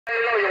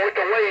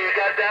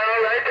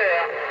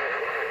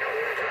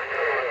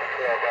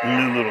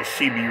New little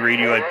CB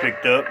radio I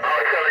picked up.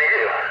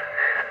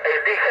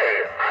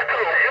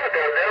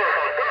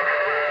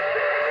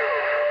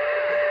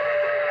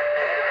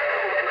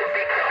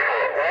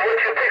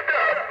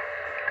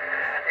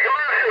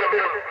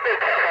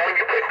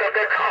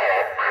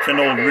 It's an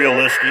old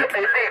realistic.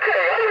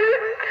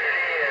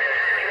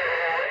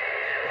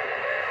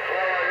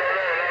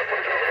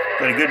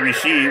 Got a good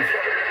receive.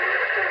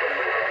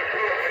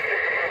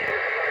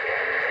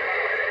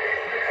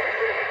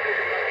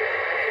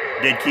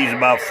 Dead key's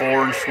about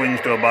 4 and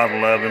swings to about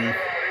 11.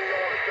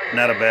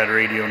 Not a bad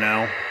radio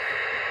now.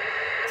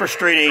 For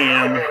straight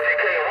AM.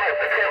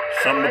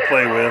 Something to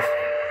play with.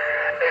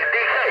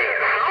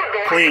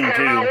 Clean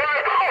too.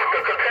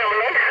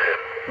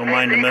 Don't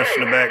mind the mess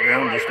in the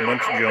background, just a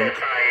bunch of junk.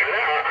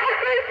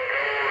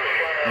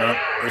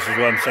 This is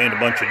what I'm saying, a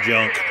bunch of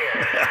junk.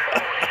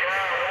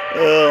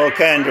 All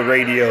kinds of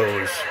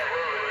radios.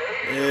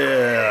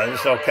 Yeah,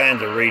 there's all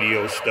kinds of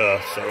radio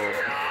stuff, so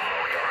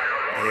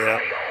yeah.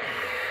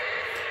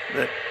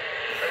 But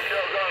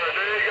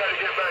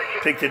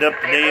picked it up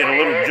today at a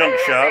little junk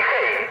shop.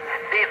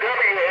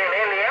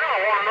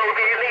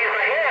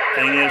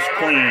 Thing is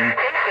clean.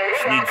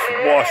 Just needs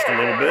washed a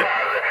little bit.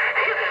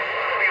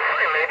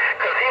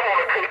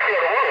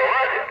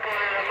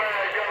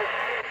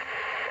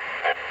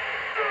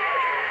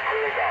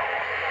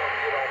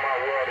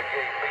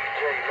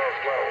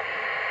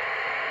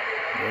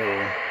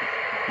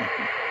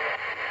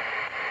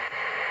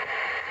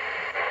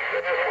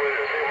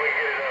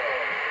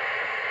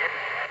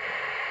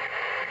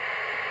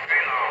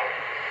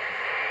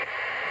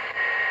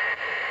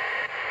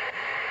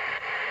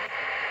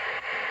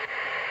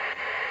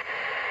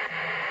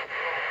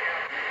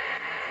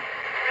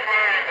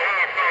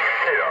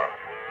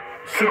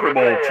 Super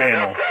Bowl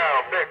channel.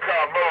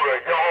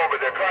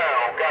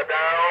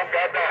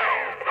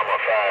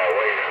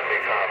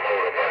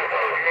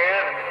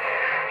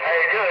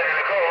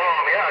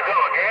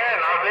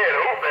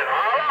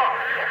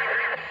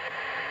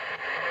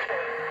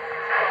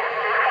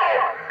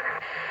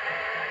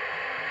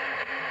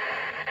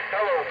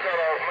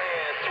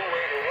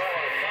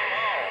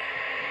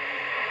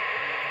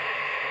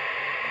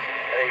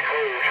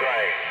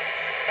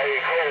 Hey,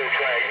 Cold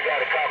Train, you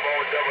got a cop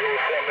on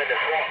 007 in the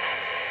swamp.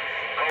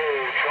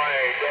 Cold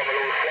Train 007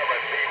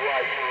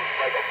 BYU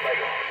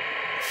Mega.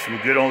 Some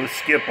good old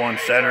skip on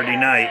Saturday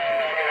night.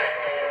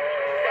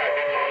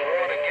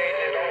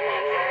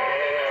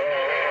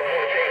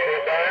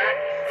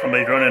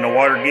 Somebody's running a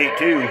Watergate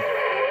too.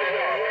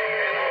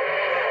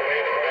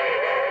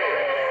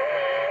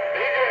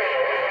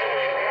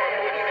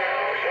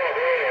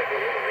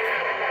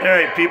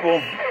 Alright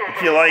people,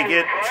 if you like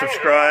it,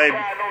 subscribe,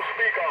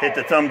 hit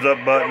the thumbs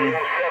up button.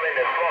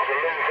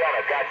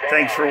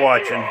 Thanks for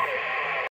watching.